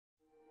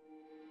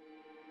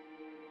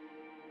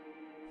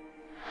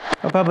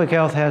Well, public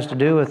health has to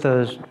do with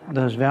those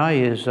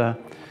values,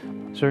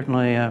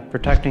 certainly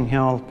protecting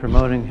health,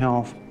 promoting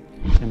health,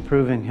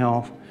 improving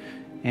health,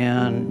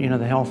 and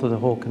the health of the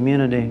whole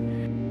community.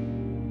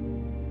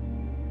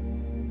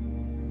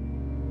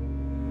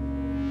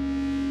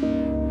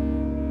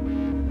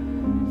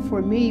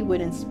 For me,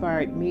 what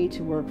inspired me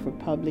to work for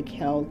public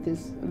health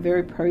is a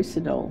very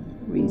personal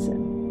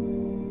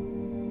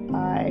reason.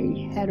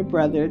 I had a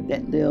brother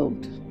that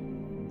lived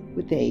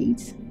with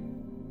AIDS,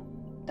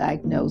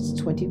 diagnosed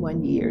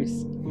 21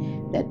 years,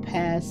 that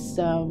passed,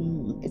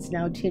 it's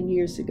now 10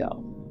 years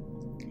ago.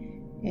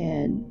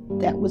 And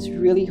that was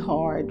really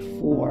hard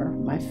for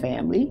my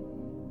family,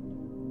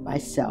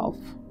 myself,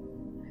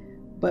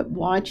 but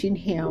watching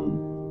him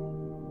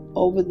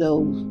over the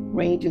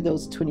range of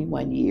those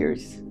 21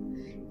 years,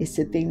 it's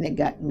the thing that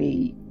got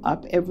me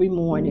up every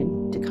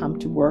morning to come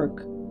to work,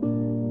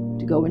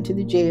 to go into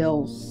the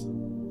jails,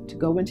 to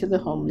go into the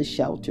homeless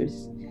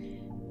shelters,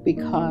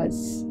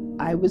 because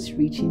I was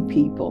reaching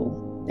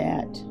people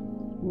that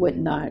would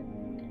not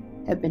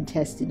have been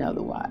tested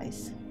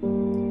otherwise.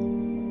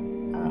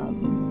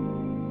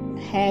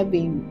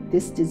 Having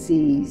this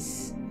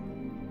disease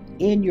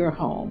in your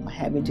home,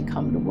 having to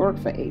come to work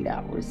for 8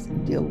 hours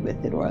and deal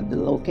with it, or the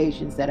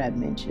locations that I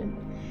mentioned,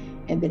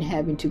 and then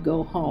having to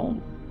go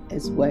home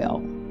as well,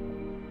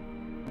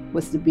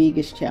 was the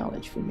biggest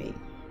challenge for me.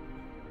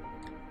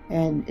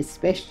 And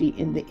especially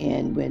in the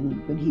end,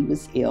 when he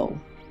was ill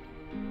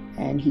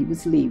and he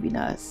was leaving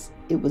us,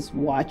 it was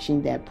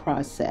watching that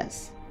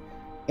process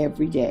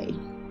every day,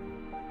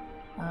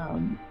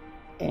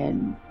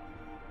 and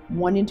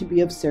wanting to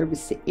be of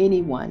service to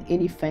anyone,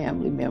 any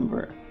family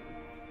member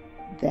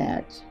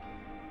that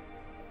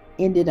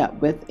ended up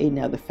with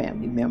another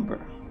family member,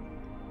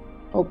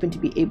 hoping to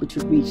be able to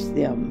reach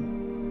them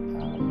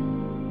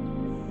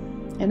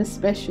in a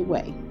special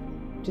way,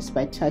 just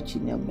by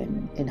touching them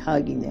and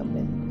hugging them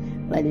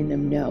and letting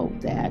them know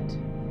that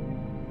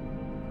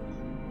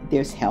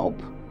there's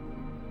help.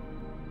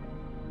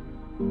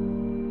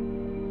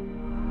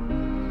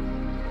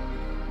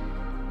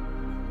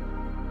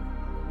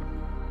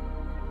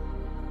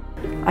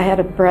 I had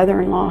a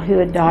brother-in-law who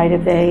had died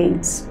of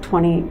AIDS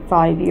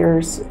 25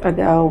 years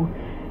ago,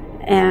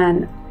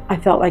 and I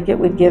felt like it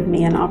would give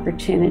me an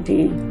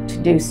opportunity to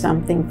do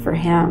something for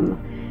him.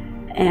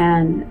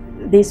 And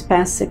these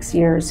past 6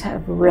 years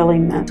have really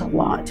meant a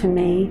lot to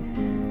me.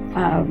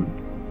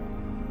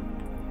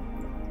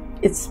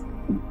 It's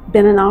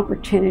been an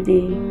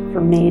opportunity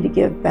for me to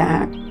give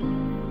back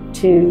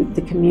to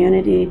the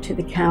community, to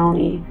the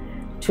county,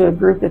 to a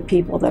group of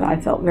people that I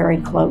felt very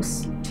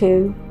close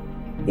to,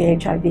 the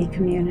HIV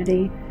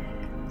community.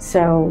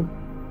 So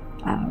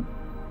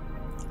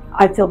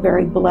I feel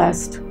very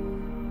blessed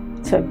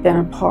to have been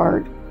a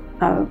part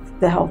of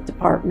the health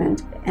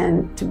department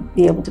and to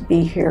be able to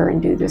be here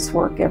and do this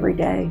work every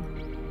day.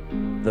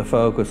 The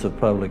focus of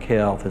public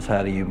health is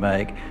how do you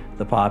make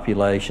the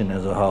population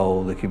as a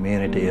whole, the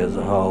community as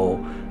a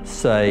whole,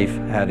 safe,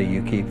 how do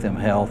you keep them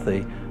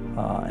healthy,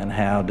 and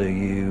how do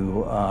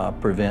you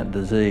prevent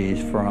disease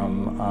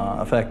from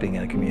affecting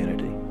a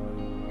community.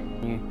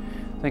 You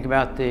think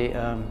about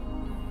the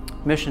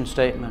mission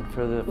statement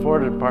for the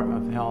Florida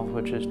Department of Health,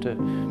 which is to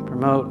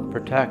promote,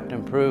 protect,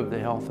 improve the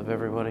health of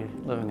everybody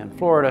living in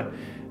Florida.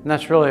 And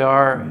that's really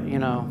our,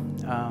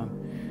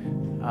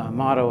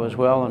 motto as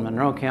well in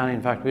Monroe County.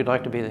 In fact, we'd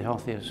like to be the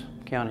healthiest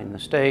county in the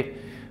state.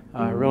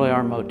 Really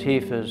our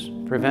motif is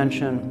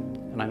prevention,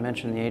 and I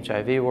mentioned the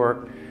HIV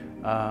work.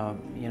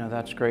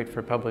 That's great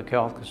for public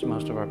health because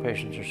most of our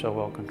patients are so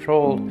well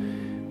controlled.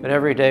 But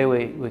every day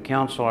we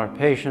counsel our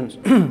patients.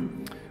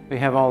 We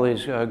have all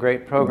these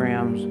great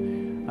programs,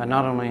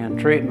 not only in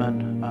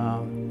treatment,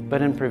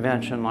 but in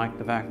prevention, like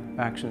the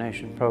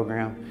vaccination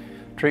program,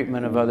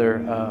 treatment of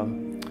other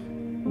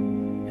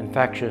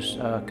infectious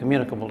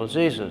communicable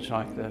diseases,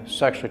 like the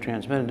sexually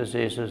transmitted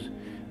diseases,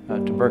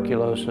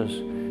 tuberculosis,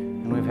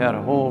 and we've had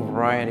a whole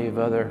variety of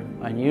other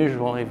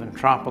unusual, even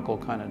tropical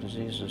kind of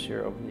diseases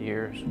here over the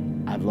years.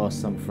 I've lost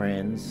some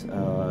friends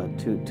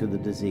to the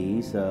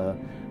disease.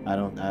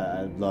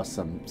 I've lost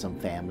some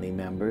family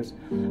members.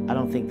 I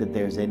don't think that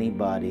there's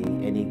anybody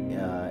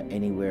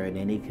anywhere in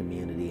any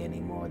community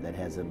anymore that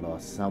hasn't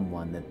lost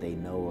someone that they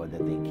know or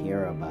that they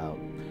care about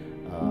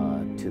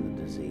to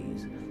the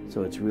disease.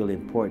 So it's really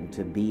important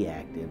to be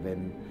active.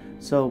 And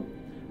so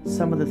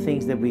some of the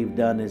things that we've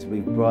done is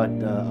we've brought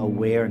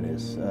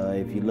awareness,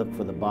 if you look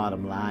for the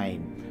bottom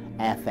line,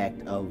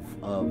 affect of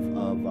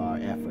our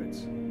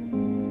efforts.